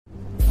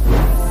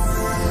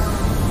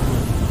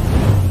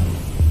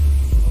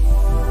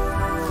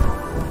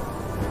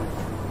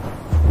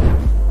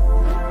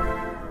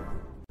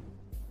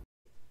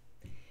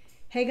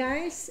Hey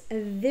guys,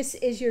 this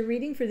is your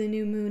reading for the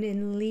new moon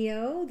in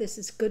Leo. This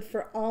is good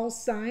for all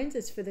signs.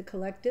 It's for the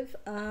collective.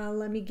 I'm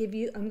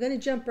going to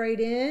jump right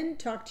in,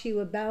 talk to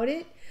you about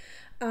it.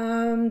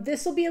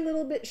 This will be a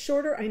little bit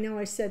shorter. I know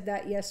I said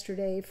that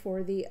yesterday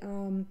for the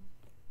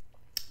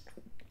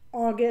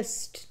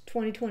August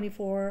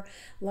 2024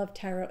 Love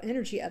Tarot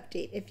Energy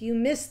Update. If you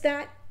missed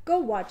that, go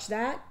watch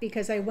that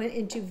because I went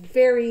into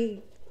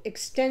very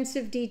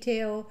extensive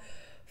detail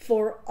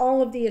for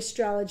all of the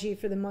astrology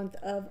for the month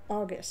of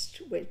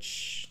August,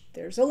 which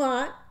there's a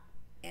lot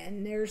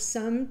and there's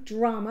some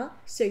drama,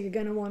 so you're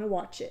going to want to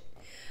watch it.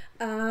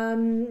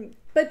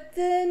 But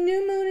the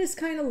new moon is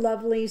kind of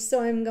lovely,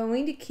 so I'm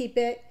going to keep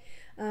it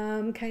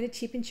kind of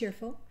cheap and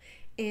cheerful.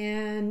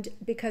 And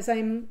because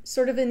I'm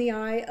sort of in the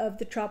eye of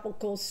the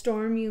tropical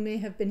storm you may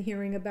have been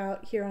hearing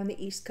about here on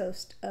the east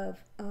coast of,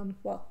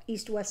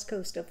 east-west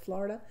coast of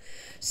Florida.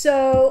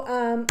 So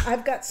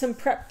I've got some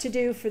prep to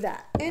do for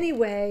that.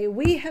 Anyway,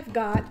 we have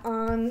got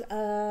on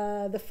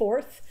the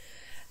 4th,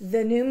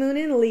 the new moon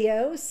in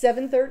Leo,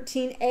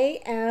 7:13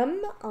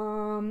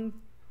 a.m.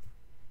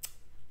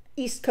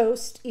 East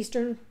Coast,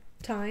 Eastern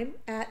time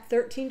at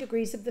 13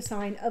 degrees of the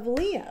sign of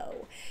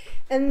Leo.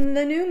 And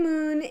the new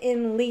moon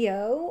in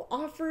Leo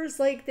offers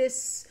like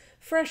this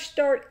fresh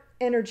start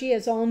energy,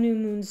 as all new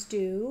moons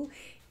do,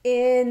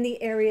 in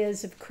the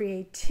areas of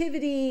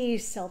creativity,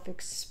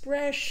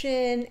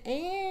 self-expression,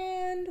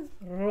 and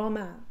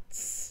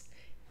romance.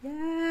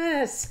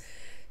 Yes.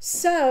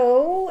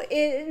 So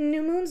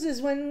new moons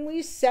is when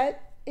we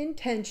set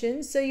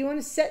intentions. So you want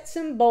to set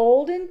some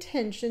bold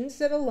intentions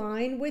that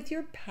align with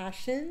your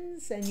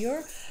passions and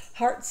your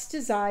heart's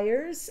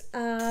desires.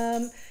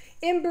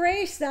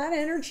 Embrace that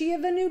energy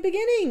of a new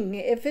beginning.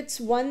 If it's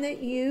one that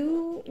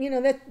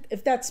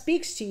if that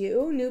speaks to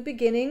you, new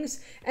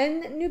beginnings,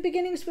 and new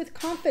beginnings with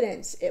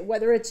confidence,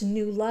 whether it's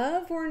new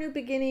love or a new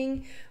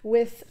beginning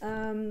with,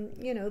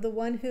 the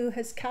one who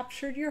has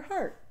captured your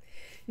heart.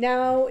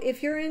 Now,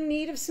 if you're in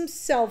need of some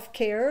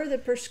self-care, the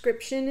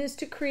prescription is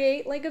to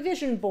create like a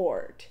vision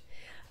board.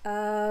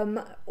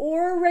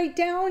 Or write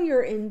down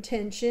your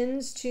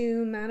intentions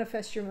to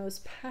manifest your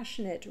most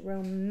passionate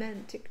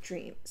romantic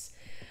dreams.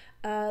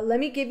 Let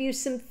me give you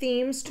some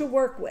themes to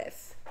work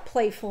with.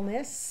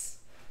 Playfulness,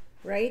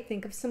 right?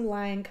 Think of some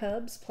lion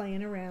cubs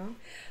playing around.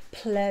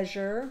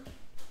 Pleasure.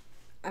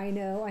 I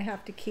know I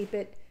have to keep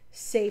it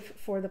safe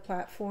for the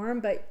platform,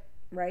 but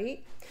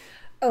right?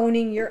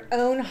 Owning your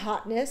own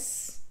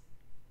hotness.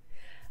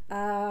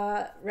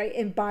 Right?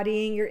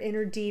 Embodying your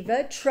inner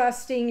diva.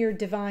 Trusting your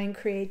divine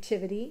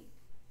creativity.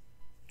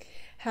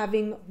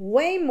 Having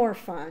way more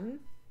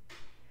fun.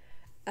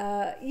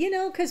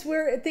 Because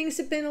things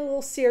have been a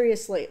little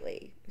serious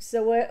lately.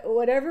 So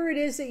whatever it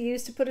is that you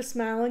used to put a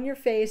smile on your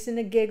face and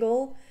a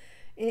giggle,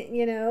 in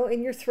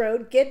your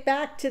throat, get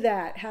back to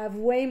that. Have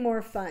way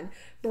more fun.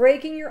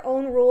 Breaking your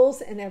own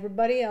rules and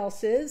everybody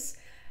else's.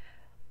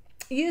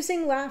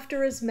 Using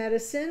laughter as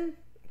medicine.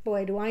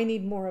 Boy, do I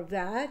need more of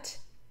that.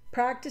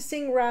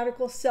 Practicing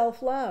radical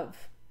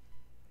self-love.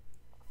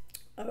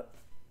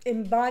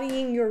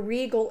 Embodying your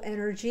regal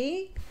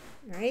energy.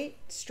 Right?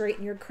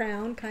 Straighten your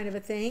crown kind of a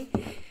thing.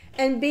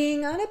 And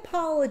being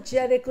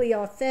unapologetically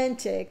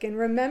authentic and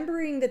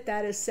remembering that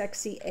that is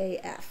sexy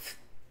AF.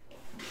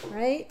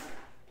 Right?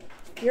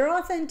 Your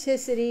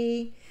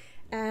authenticity,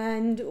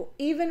 and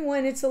even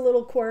when it's a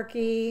little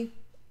quirky,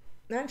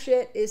 that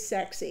shit is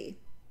sexy.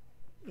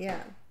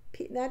 Yeah.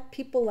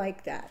 People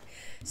like that.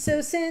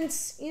 So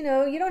since, you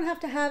don't have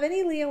to have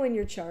any Leo in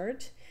your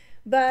chart,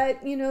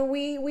 but,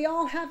 we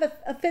all have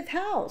a fifth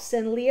house,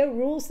 and Leo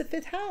rules the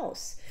fifth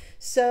house.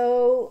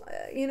 So,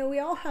 we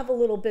all have a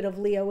little bit of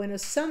Leo in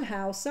us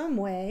somehow, some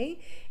way,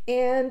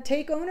 and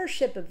take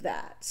ownership of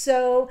that.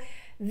 So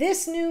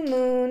this new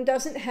moon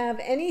doesn't have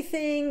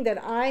anything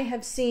that I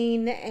have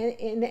seen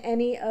in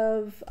any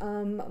of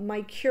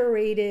my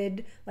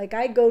curated, like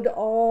I go to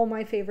all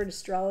my favorite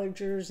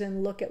astrologers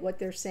and look at what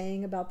they're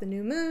saying about the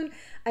new moon.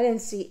 I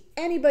didn't see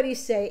anybody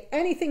say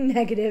anything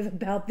negative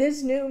about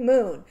this new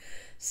moon.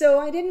 So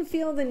I didn't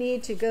feel the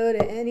need to go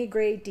to any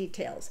great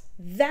details.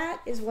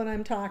 That is what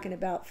I'm talking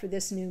about for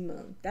this new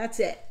moon. That's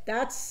it.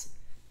 That's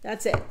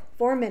it.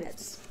 4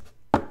 minutes.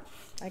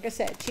 Like I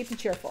said, cheap and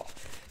cheerful.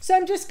 So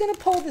I'm just going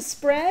to pull the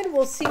spread.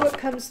 We'll see what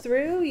comes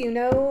through.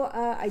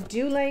 I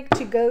do like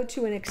to go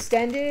to an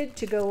extended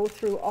to go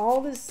through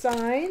all the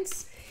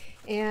signs,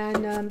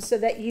 and so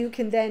that you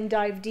can then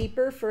dive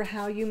deeper for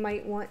how you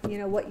might want,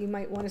 what you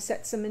might want to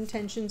set some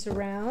intentions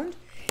around.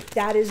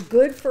 That is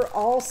good for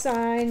all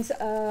signs,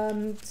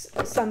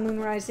 Sun, Moon,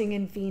 Rising,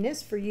 and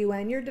Venus, for you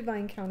and your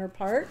divine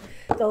counterpart.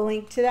 The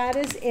link to that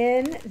is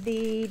in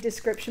the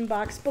description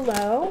box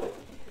below.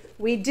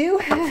 We do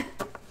have...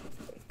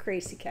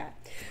 Crazy cat.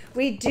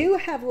 We do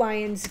have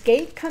Lion's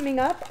Gate coming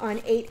up on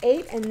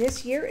 8/8, and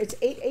this year it's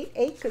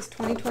 8/8/8 because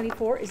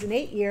 2024 is an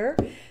 8 year.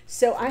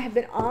 So I have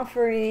been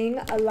offering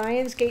a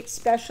Lion's Gate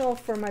special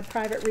for my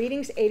private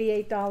readings,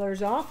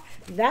 $88 off.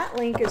 That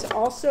link is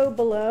also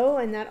below,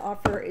 and that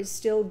offer is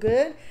still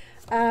good.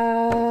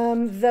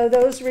 Though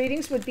those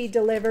readings would be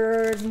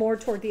delivered more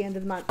toward the end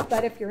of the month.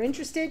 But if you're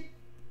interested,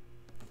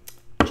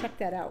 check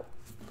that out.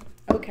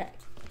 Okay.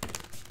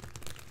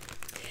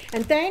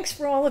 And thanks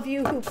for all of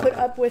you who put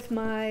up with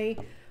my,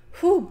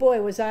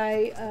 boy, was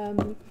I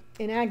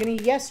in agony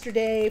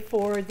yesterday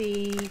for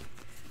the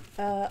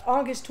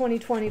August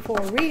 2024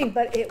 reading,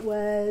 but it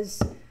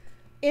was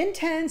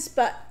intense,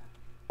 but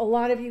a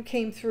lot of you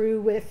came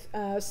through with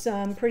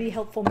some pretty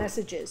helpful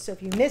messages. So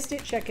if you missed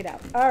it, check it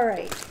out. All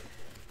right.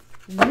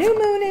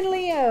 New moon in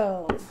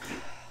Leo.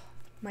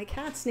 My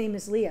cat's name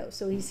is Leo,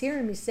 so he's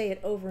hearing me say it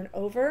over and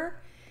over,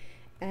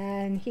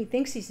 and he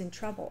thinks he's in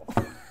trouble.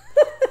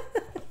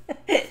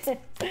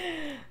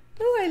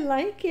 Oh, I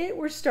like it.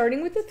 We're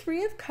starting with the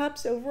Three of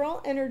Cups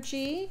overall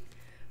energy.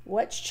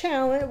 What's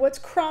challenge? What's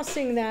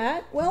crossing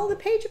that? Well, the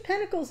Page of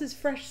Pentacles is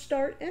fresh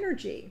start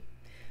energy.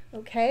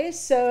 Okay,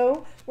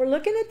 so we're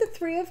looking at the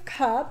Three of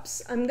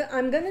Cups. I'm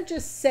going to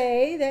just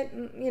say that,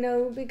 you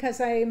know,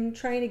 because I'm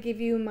trying to give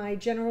you my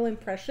general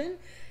impression,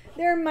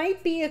 there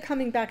might be a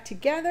coming back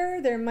together.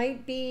 There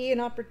might be an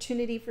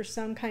opportunity for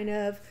some kind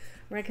of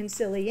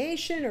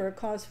reconciliation or a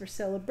cause for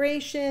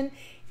celebration.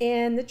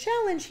 And the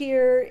challenge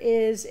here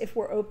is if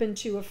we're open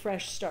to a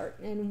fresh start.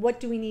 And what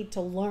do we need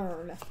to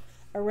learn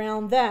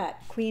around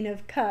that? Queen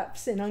of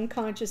Cups and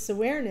unconscious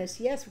awareness.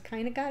 Yes, we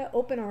kind of got to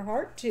open our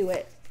heart to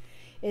it.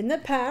 In the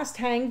past,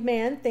 Hanged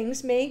Man,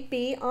 things may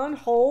be on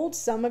hold.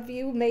 Some of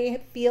you may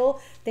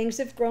feel things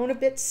have grown a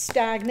bit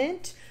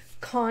stagnant.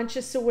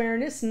 Conscious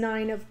awareness,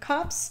 Nine of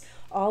Cups,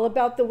 all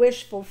about the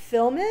wish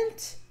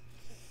fulfillment.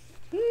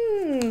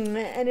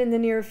 And in the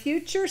near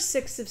future,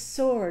 Six of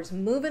Swords,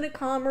 moving to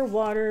calmer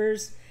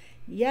waters.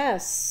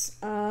 Yes,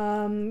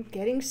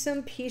 getting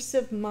some peace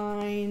of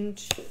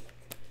mind.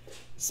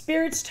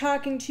 Spirit's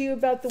talking to you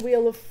about the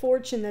Wheel of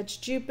Fortune. That's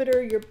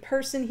Jupiter, your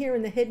person here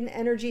in the hidden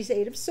energies.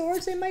 Eight of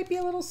Swords. They might be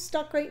a little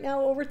stuck right now,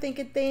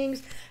 overthinking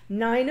things.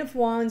 Nine of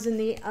Wands in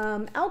the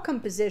outcome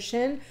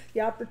position.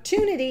 The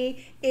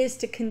opportunity is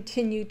to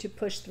continue to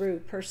push through.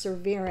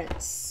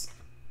 Perseverance.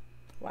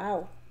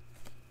 Wow.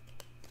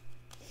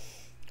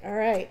 All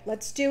right,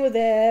 let's do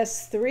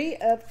this. Three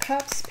of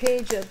Cups,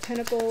 Page of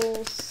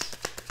Pentacles.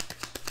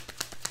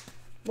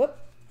 Whoop.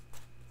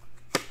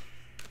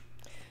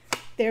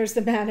 There's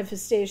the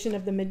manifestation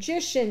of the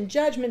Magician,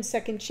 Judgment,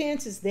 Second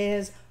Chances.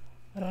 There's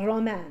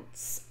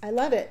romance. I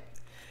love it.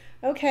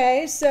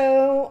 Okay,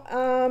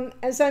 so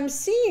as I'm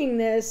seeing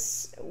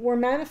this, we're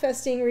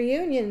manifesting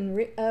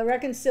reunion,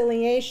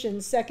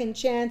 reconciliation, second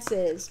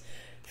chances,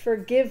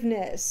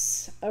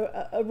 forgiveness,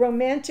 a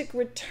romantic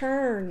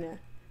return,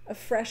 a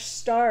fresh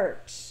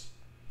start.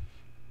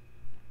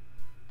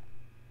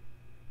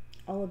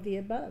 All of the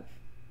above.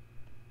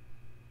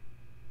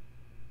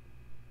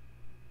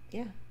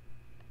 Yeah.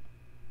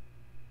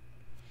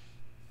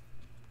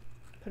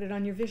 Put it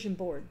on your vision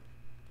board.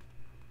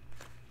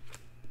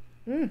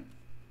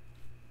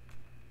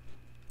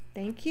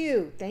 Thank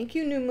you. Thank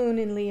you, new moon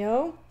in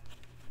Leo.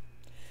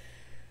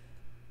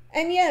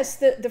 And yes,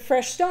 the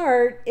fresh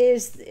start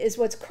is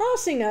what's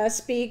crossing us,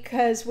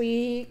 because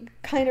we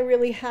kind of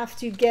really have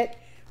to get,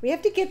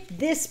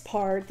 this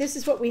part. This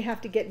is what we have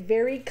to get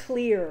very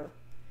clear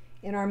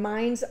in our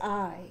mind's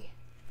eye,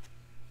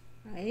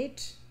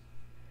 right?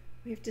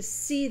 We have to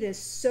see this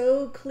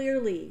so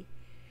clearly,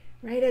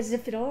 right? As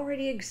if it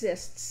already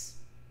exists,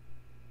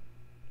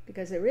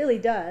 because it really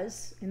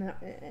does. In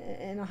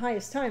the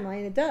highest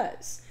timeline, it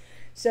does.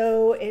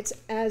 So it's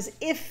as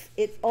if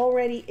it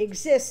already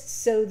exists,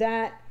 so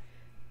that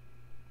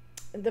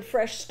the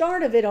fresh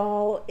start of it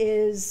all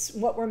is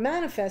what we're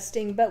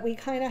manifesting, but we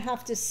kind of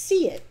have to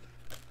see it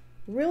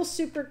real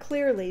super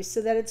clearly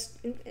so that it's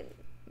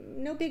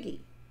no biggie,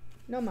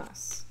 no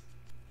muss.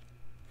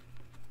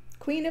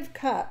 Queen of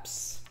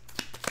Cups.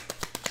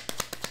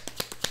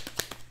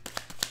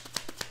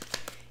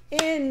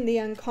 In the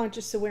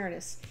unconscious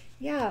awareness.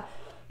 Yeah,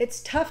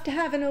 it's tough to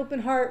have an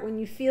open heart when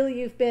you feel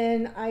you've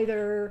been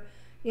either,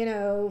 you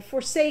know,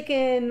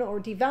 forsaken or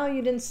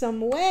devalued in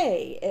some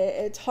way.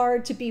 It's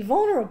hard to be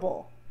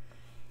vulnerable.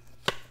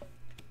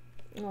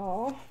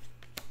 Oh,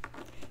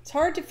 it's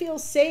hard to feel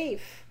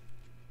safe.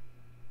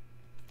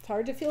 It's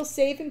hard to feel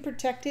safe and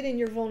protected in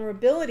your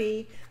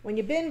vulnerability when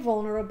you've been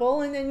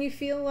vulnerable, and then you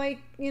feel like,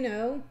 you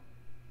know,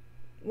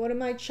 what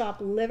am I,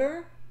 chopped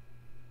liver?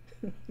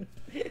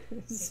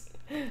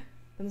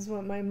 That's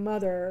what my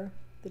mother,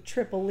 the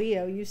triple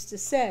Leo, used to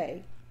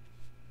say.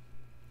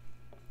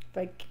 If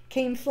I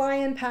came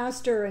flying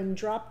past her and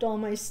dropped all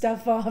my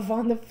stuff off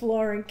on the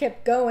floor and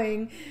kept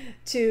going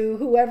to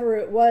whoever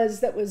it was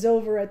that was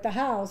over at the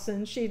house,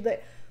 and she'd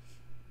like,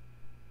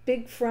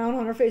 big frown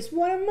on her face,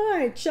 what am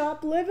I,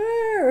 chopped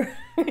liver?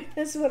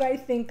 That's what I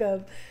think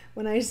of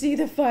when I see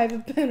the Five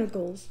of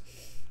Pentacles.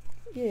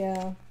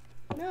 Yeah.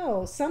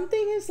 No,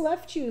 something has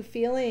left you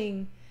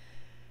feeling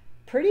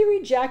pretty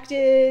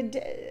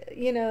rejected,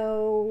 you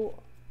know,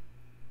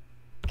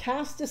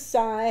 cast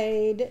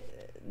aside.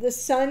 The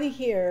sun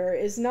here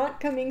is not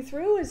coming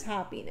through as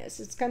happiness.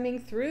 It's coming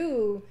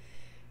through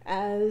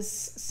as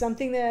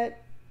something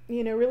that,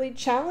 you know, really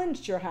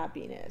challenged your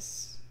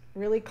happiness,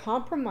 really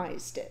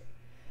compromised it,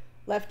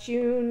 left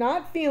you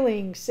not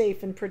feeling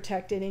safe and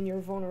protected in your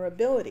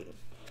vulnerability.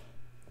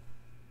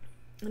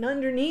 And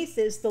underneath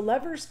is the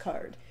Lover's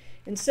card.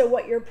 And so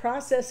what you're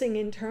processing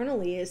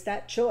internally is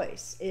that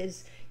choice,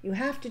 is you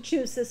have to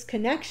choose this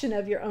connection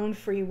of your own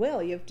free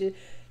will. You have to,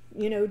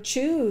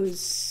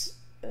 choose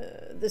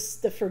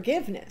the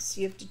forgiveness.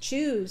 You have to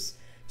choose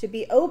to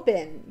be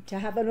open, to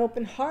have an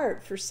open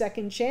heart for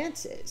second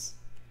chances.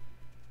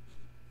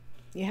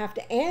 You have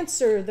to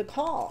answer the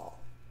call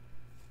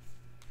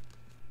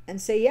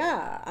and say,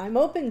 yeah, I'm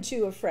open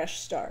to a fresh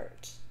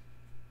start.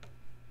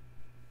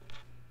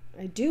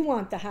 I do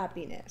want the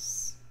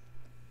happiness.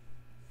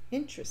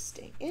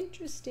 Interesting,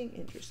 interesting,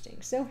 interesting.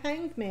 So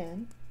Hanged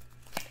Man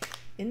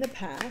in the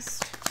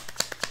past.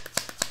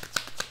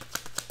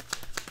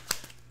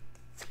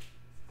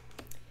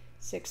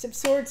 Six of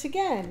Swords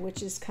again,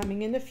 which is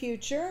coming in the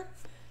future.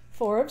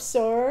 Four of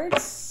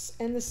Swords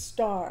and the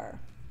Star.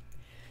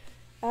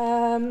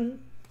 The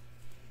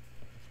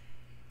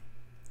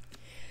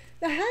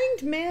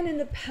Hanged Man in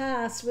the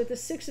past with the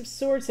Six of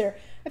Swords there,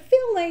 I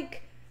feel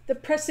like the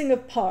pressing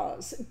of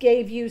pause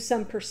gave you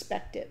some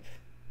perspective.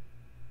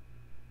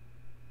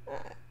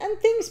 And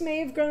things may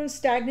have grown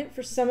stagnant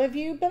for some of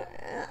you, but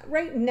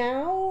right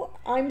now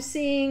I'm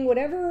seeing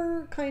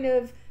whatever kind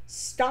of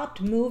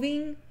stopped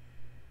moving,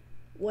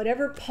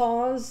 whatever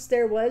pause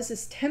there was,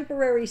 this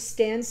temporary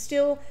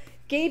standstill,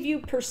 gave you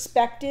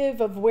perspective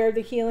of where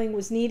the healing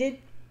was needed.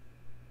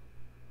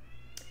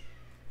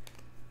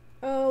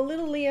 Oh,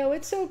 little Leo,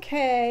 it's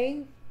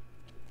okay.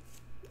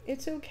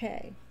 It's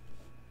okay.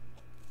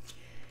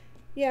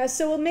 Yeah,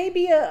 so it may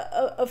be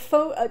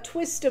a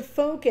twist of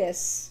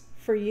focus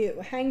for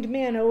you. Hanged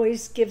Man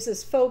always gives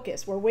us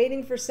focus. We're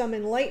waiting for some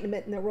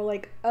enlightenment, and then we're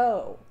like,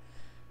 oh,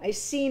 I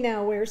see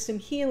now where some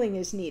healing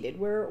is needed,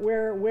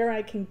 where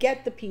I can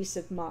get the peace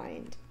of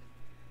mind.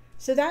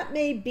 So that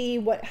may be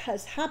what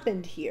has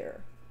happened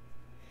here.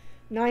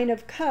 Nine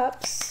of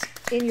Cups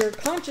in your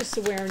conscious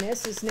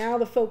awareness is now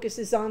the focus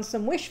is on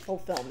some wish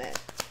fulfillment.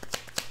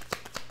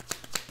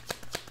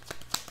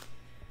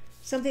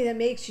 Something that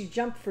makes you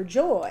jump for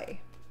joy,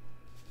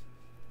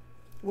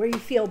 where you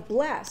feel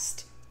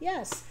blessed.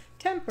 Yes,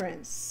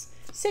 Temperance.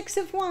 Six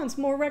of Wands,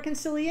 more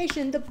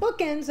reconciliation. The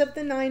bookends of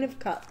the Nine of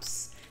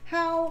Cups.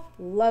 How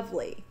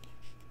lovely.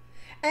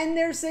 And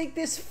there's like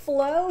this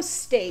flow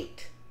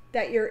state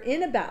that you're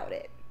in about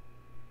it,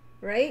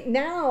 right?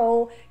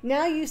 Now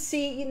you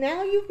see,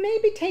 now you've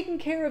maybe taken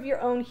care of your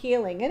own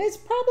healing, and it's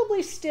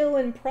probably still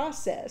in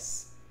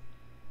process,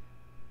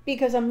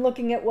 because I'm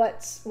looking at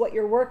what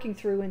you're working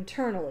through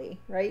internally,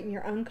 right? In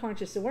your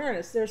unconscious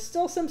awareness, there's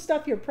still some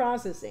stuff you're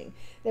processing.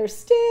 There's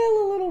still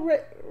a little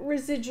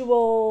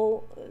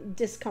residual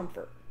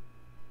discomfort,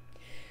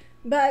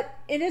 but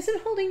it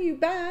isn't holding you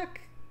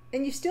back,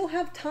 and you still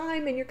have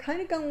time, and you're kind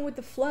of going with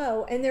the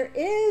flow, and there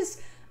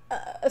is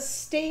a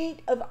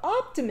state of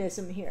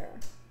optimism here,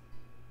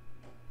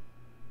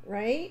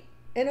 right?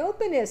 An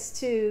openness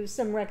to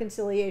some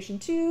reconciliation,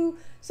 to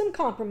some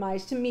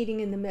compromise, to meeting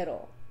in the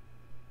middle.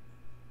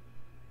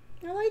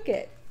 I like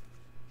it.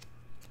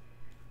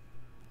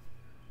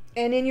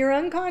 And in your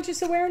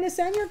unconscious awareness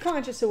and your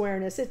conscious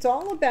awareness, it's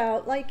all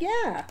about like,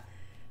 yeah,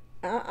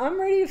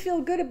 I'm ready to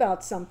feel good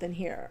about something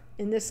here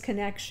in this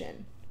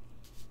connection.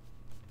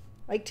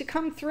 Like to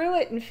come through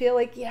it and feel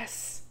like,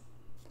 yes,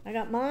 I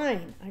got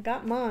mine. I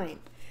got mine.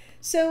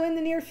 So in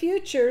the near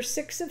future,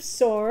 Six of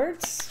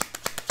Swords.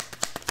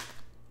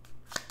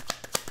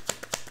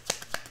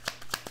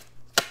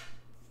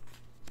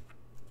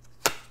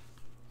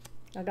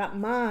 I got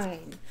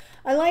mine.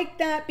 I like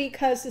that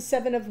because the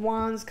Seven of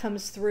Wands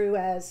comes through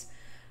as,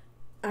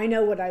 I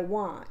know what I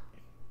want.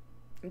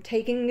 I'm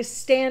taking a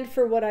stand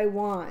for what I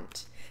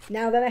want.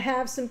 Now that I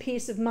have some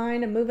peace of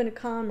mind, I'm moving to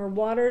calmer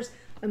waters.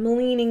 I'm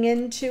leaning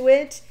into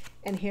it,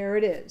 and here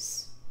it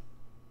is.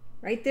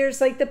 Right? There's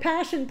like the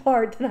passion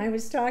part that I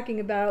was talking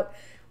about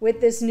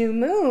with this new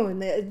moon,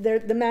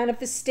 the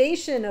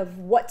manifestation of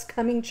what's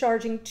coming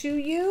charging to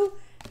you,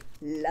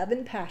 love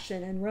and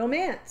passion and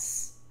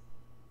romance.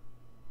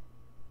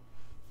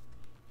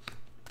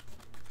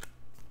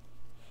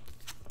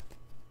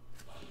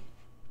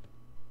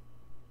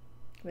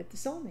 With the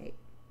soulmate.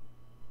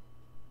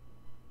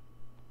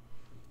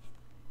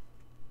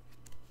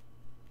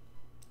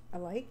 I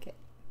like it.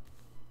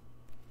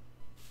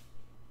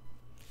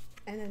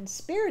 And then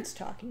Spirit's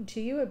talking to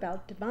you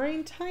about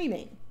divine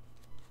timing.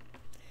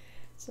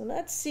 So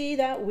let's see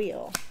that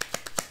wheel.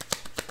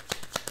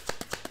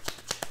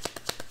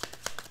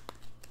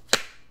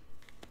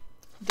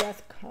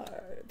 Death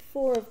card,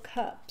 Four of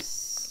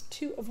Cups,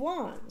 Two of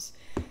Wands.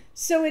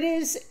 So it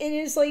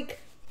is like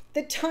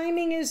the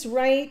timing is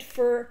right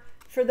for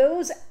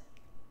those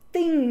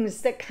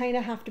things that kind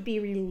of have to be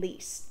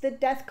released. The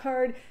Death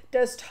card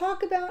does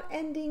talk about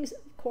endings,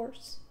 of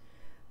course,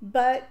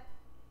 but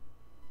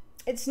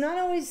it's not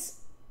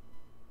always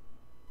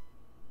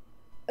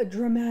a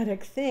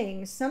dramatic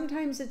thing.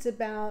 Sometimes it's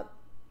about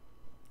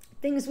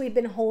things we've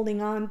been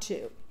holding on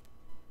to.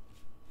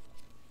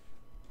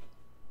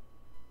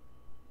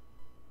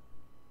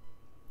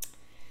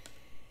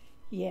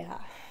 Yeah.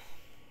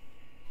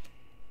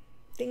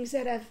 Things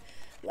that have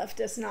left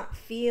us not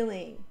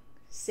feeling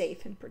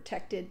safe and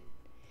protected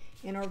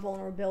in our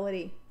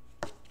vulnerability,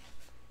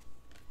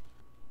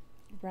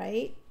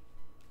 right?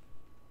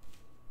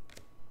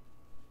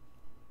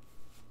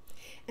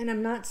 And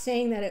I'm not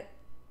saying that it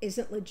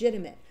isn't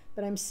legitimate,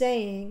 but I'm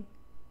saying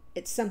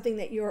it's something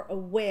that you're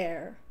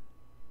aware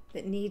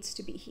that needs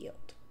to be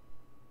healed.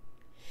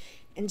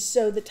 And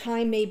so the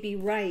time may be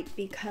right,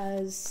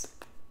 because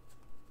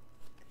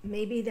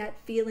maybe that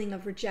feeling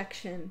of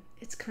rejection,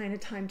 it's kind of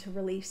time to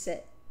release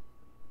it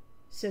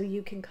so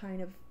you can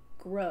kind of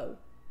grow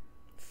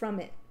from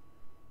it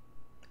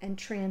and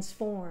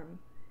transform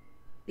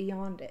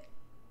beyond it.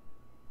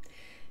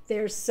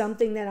 There's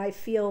something that I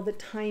feel the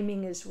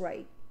timing is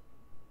right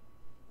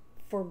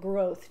for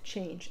growth,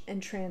 change,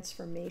 and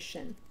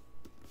transformation,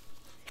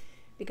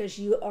 because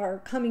you are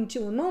coming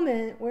to a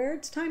moment where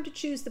it's time to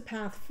choose the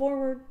path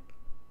forward.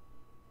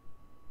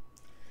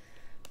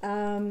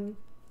 You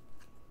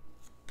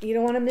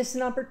don't want to miss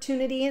an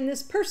opportunity, and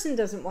this person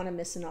doesn't want to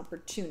miss an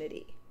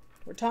opportunity.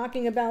 We're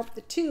talking about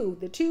the two.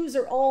 The twos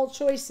are all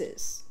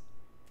choices.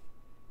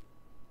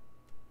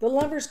 The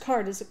Lover's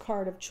card is a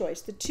card of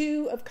choice. The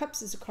Two of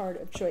Cups is a card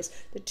of choice.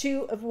 The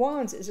Two of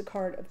Wands is a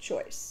card of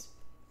choice.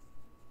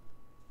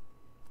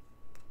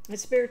 The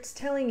Spirit's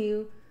telling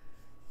you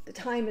the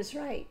time is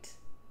right.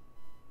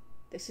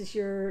 This is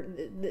you're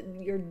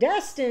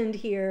destined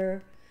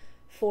here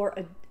for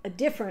a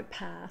different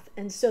path.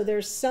 And so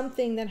there's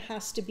something that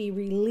has to be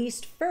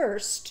released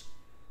first,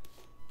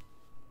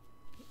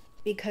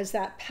 because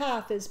that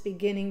path is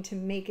beginning to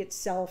make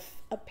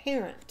itself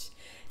apparent.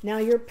 Now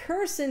your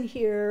person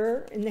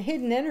here in the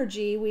hidden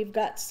energy, we've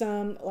got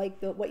some, like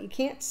what you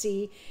can't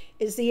see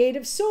is the Eight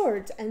of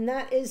Swords, and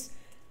that is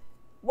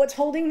what's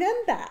holding them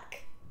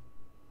back.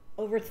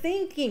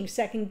 Overthinking,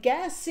 second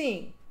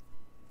guessing,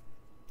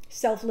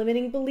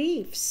 self-limiting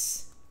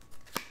beliefs.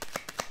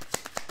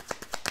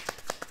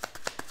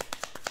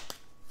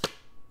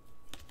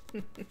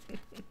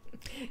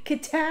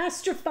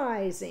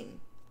 Catastrophizing.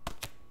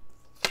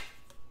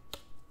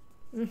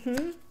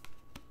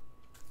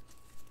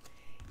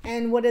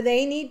 And what do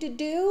they need to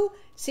do?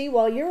 See,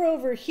 while you're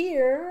over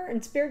here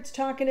and Spirit's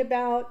talking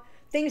about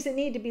things that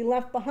need to be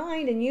left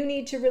behind and you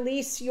need to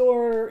release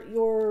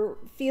your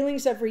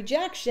feelings of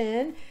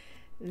rejection,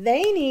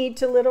 they need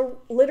to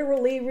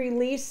literally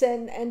release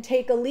and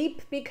take a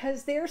leap,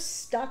 because they're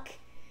stuck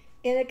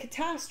in a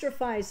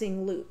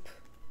catastrophizing loop.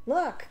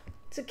 Look,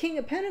 it's a King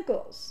of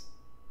Pentacles.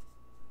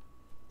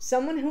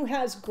 Someone who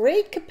has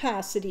great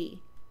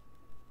capacity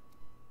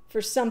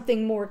for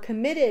something more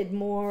committed,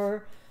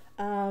 more,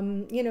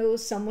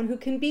 someone who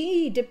can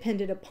be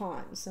depended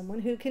upon, someone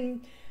who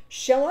can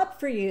show up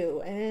for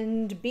you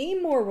and be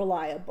more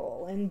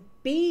reliable and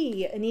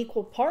be an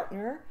equal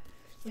partner,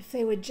 if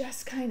they would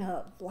just kind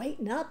of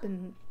lighten up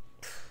and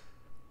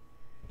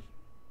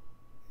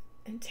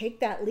take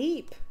that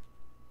leap.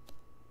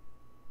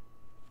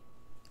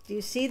 Do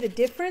you see the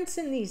difference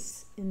in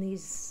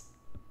these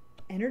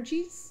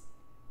energies?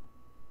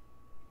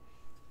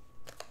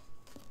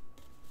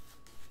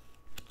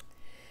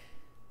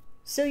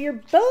 So you're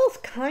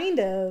both kind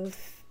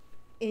of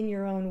in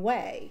your own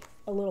way,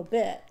 a little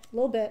bit.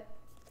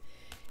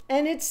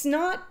 And it's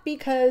not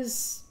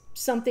because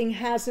something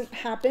hasn't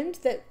happened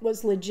that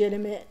was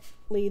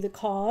legitimately the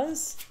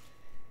cause,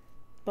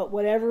 but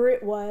whatever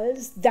it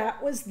was,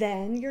 that was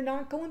then. You're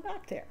not going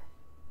back there.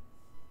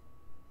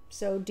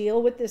 So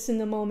deal with this in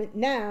the moment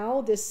now.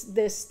 This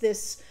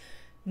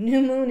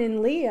new moon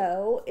in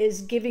Leo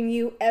is giving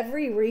you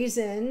every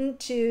reason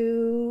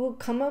to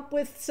come up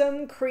with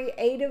some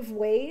creative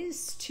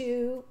ways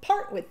to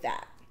part with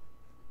that.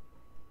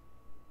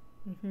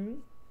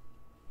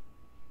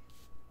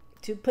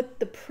 To put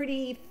the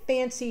pretty,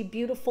 fancy,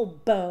 beautiful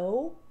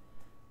bow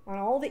on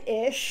all the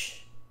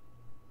ish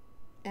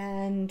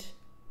and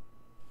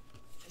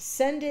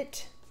send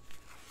it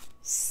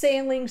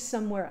sailing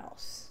somewhere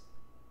else.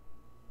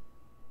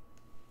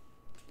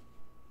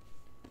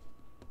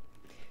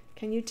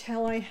 Can you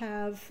tell I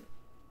have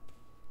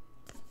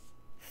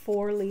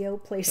 4 Leo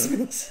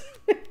placements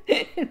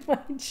in my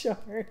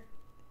chart?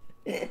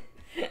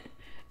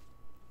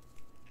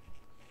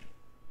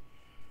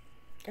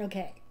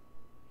 Okay.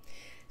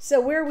 So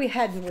where are we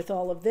heading with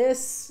all of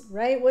this,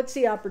 right? What's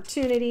the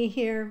opportunity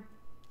here?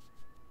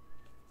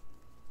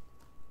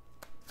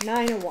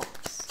 9 of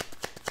Wands.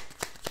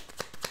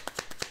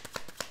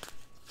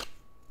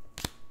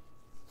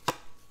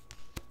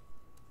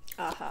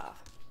 Aha.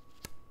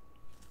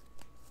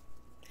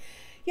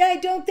 Yeah, I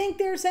don't think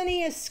there's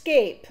any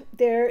escape.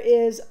 There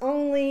is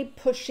only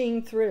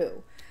pushing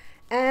through.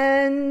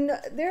 And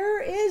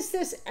there is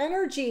this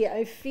energy,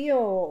 I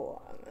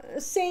feel,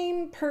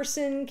 same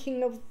person,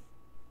 King of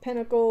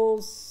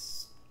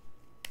Pentacles,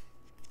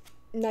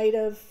 Knight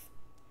of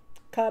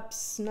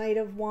Cups, Knight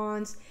of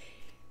Wands.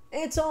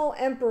 It's all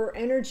Emperor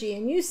energy.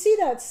 And you see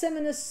that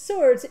Seven of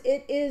Swords,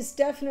 it is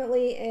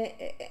definitely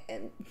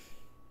an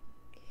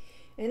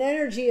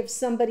energy of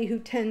somebody who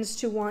tends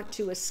to want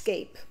to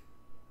escape.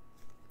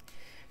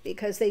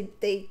 Because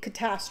they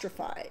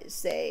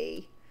catastrophize,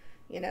 they,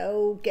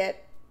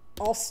 get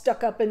all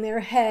stuck up in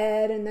their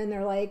head, and then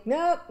they're like,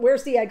 nope,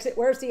 where's the exit?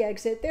 Where's the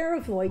exit? They're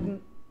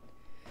avoidant.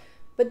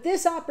 But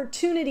this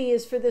opportunity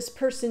is for this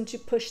person to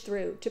push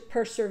through, to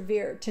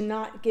persevere, to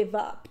not give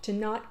up, to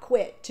not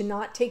quit, to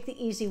not take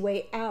the easy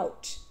way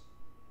out.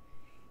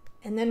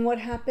 And then what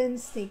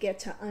happens? They get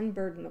to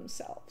unburden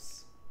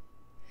themselves.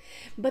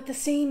 But the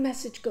same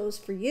message goes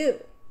for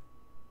you,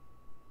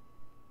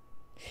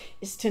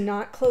 is to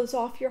not close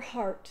off your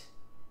heart,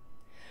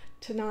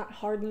 to not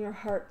harden your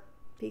heart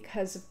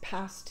because of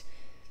past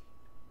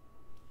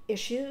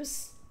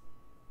issues,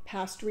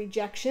 past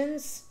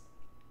rejections,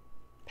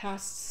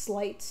 past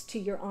slights to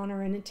your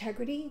honor and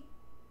integrity.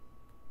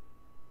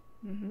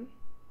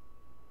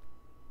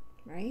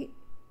 Right?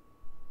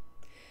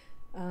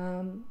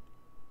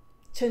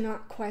 To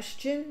not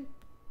question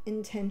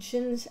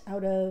intentions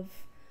out of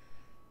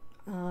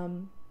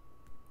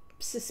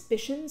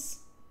suspicions.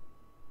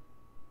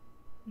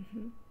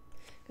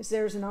 Because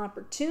there's an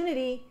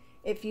opportunity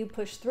if you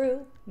push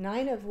through,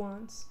 9 of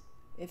Wands.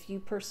 If you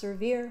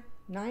persevere,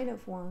 9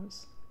 of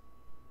Wands.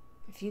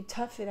 If you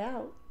tough it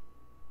out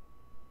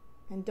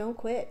and don't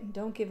quit and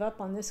don't give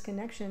up on this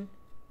connection,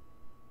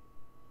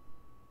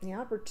 the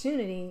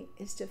opportunity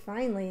is to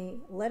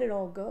finally let it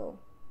all go.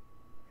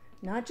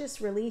 Not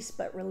just release,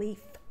 but relief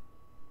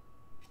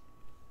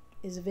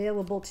is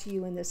available to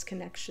you in this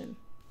connection,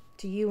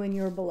 to you and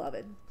your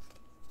beloved.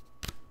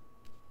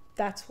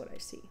 That's what I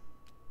see.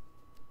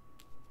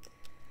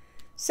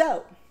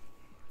 So,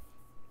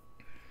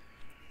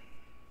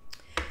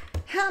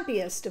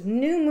 happiest of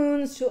new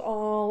moons to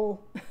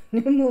all,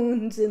 new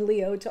moons in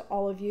Leo to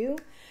all of you.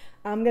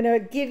 I'm going to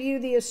give you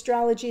the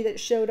astrology that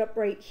showed up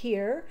right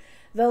here.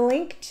 The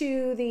link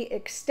to the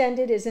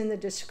extended is in the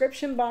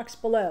description box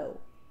below.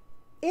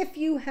 If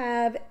you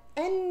have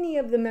any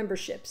of the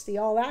memberships, the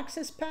All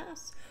Access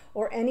Pass,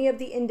 or any of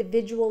the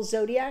individual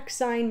zodiac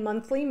sign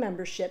monthly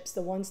memberships,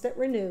 the ones that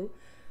renew,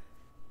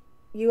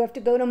 you have to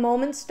go to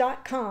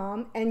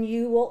moments.com and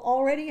you will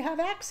already have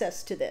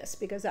access to this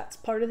because that's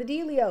part of the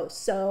dealio.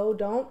 So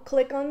don't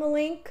click on the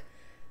link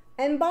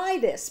and buy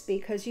this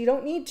because you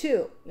don't need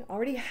to. You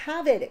already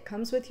have it. It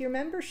comes with your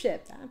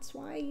membership. That's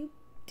why you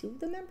do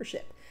the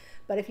membership.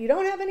 But if you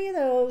don't have any of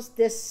those,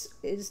 this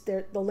is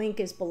the link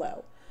is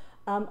below.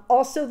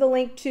 Also, the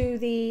link to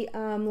the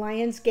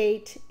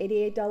Lionsgate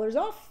 $88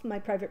 off, my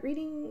private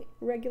reading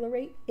regular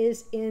rate,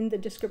 is in the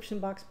description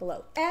box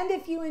below. And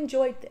if you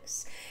enjoyed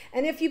this,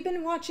 and if you've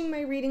been watching my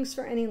readings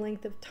for any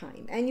length of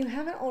time, and you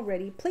haven't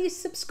already, please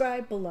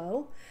subscribe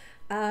below.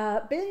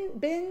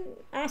 Been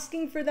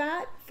asking for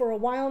that for a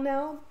while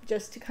now,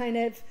 just to kind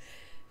of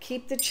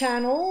keep the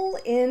channel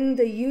in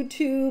the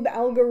YouTube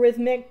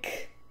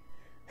algorithmic,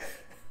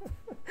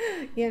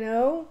 you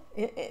know,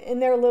 in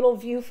their little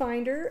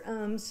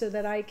viewfinder, so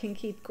that I can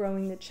keep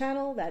growing the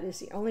channel. That is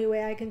the only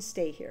way I can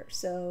stay here.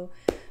 So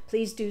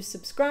please do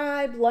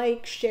subscribe,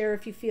 like, share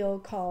if you feel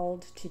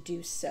called to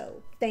do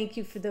so. Thank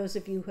you for those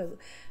of you who have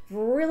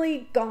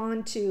really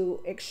gone to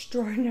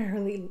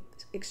extraordinary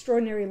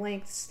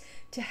lengths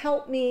to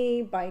help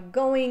me by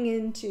going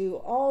into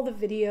all the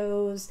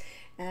videos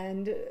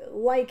and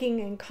liking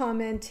and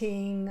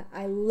commenting.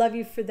 I love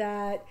you for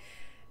that.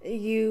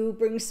 You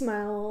bring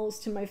smiles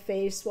to my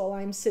face while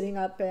I'm sitting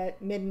up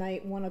at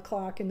midnight, 1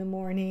 o'clock in the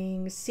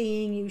morning,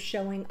 seeing you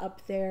showing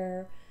up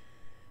there.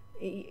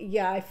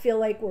 Yeah, I feel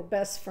like we're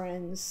best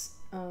friends.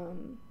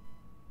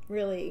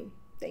 Really,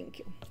 thank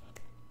you.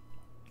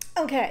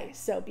 Okay,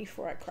 so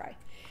before I cry,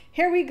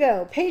 here we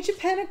go. Page of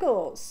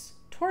Pentacles,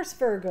 Taurus,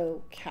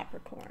 Virgo,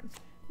 Capricorn.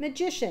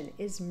 Magician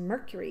is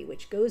Mercury,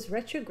 which goes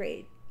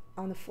retrograde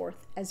on the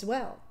 4th as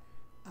well.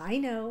 I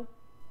know,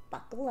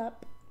 buckle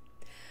up.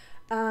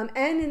 And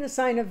in the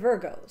sign of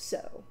Virgo.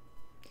 So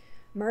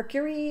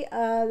Mercury,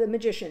 the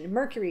Magician,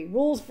 Mercury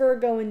rules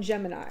Virgo and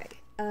Gemini.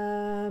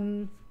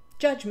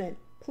 Judgment,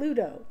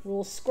 Pluto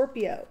rules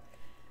Scorpio.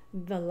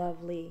 The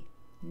lovely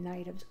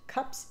Knight of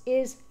Cups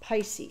is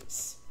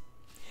Pisces.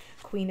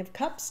 Queen of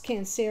Cups,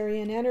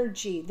 Cancerian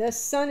energy. The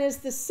Sun is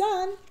the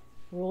Sun,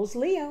 rules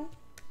Leo.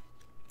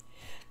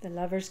 The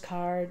Lover's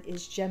card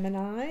is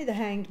Gemini. The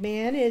Hanged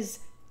Man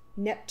is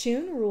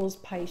Neptune, rules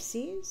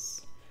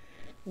Pisces.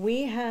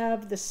 We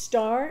have the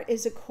Star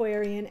is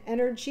Aquarian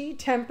energy.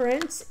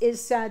 Temperance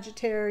is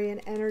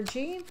Sagittarian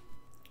energy.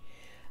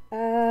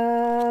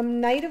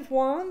 Knight of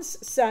Wands,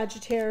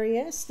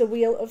 Sagittarius. The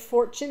Wheel of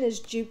Fortune is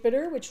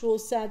Jupiter, which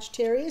rules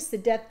Sagittarius. The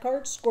Death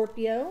card,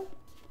 Scorpio.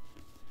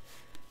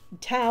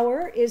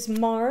 Tower is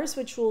Mars,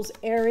 which rules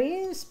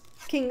Aries.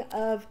 King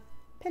of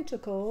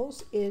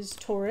Pentacles is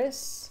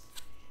Taurus.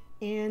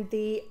 And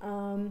the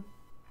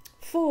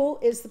Fool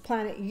is the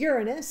planet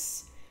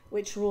Uranus,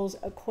 which rules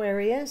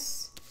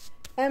Aquarius.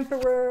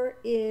 Emperor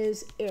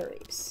is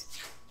Aries.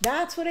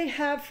 That's what I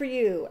have for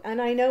you.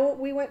 And I know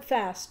we went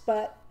fast,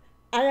 but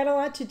I got a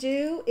lot to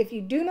do. If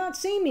you do not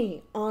see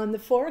me on the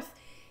 4th,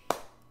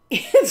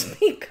 it's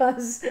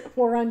because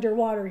we're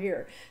underwater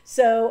here.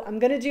 So I'm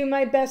going to do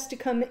my best to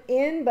come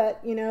in, but,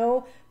 you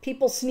know,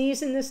 people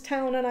sneeze in this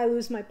town and I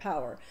lose my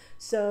power.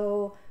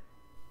 So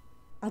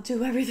I'll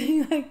do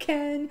everything I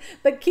can,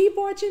 but keep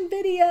watching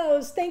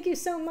videos. Thank you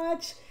so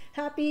much.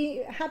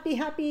 Happy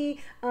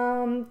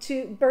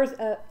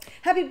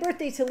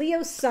birthday to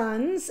Leo's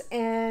sons,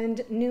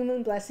 and new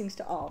moon blessings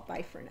to all.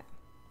 Bye for now.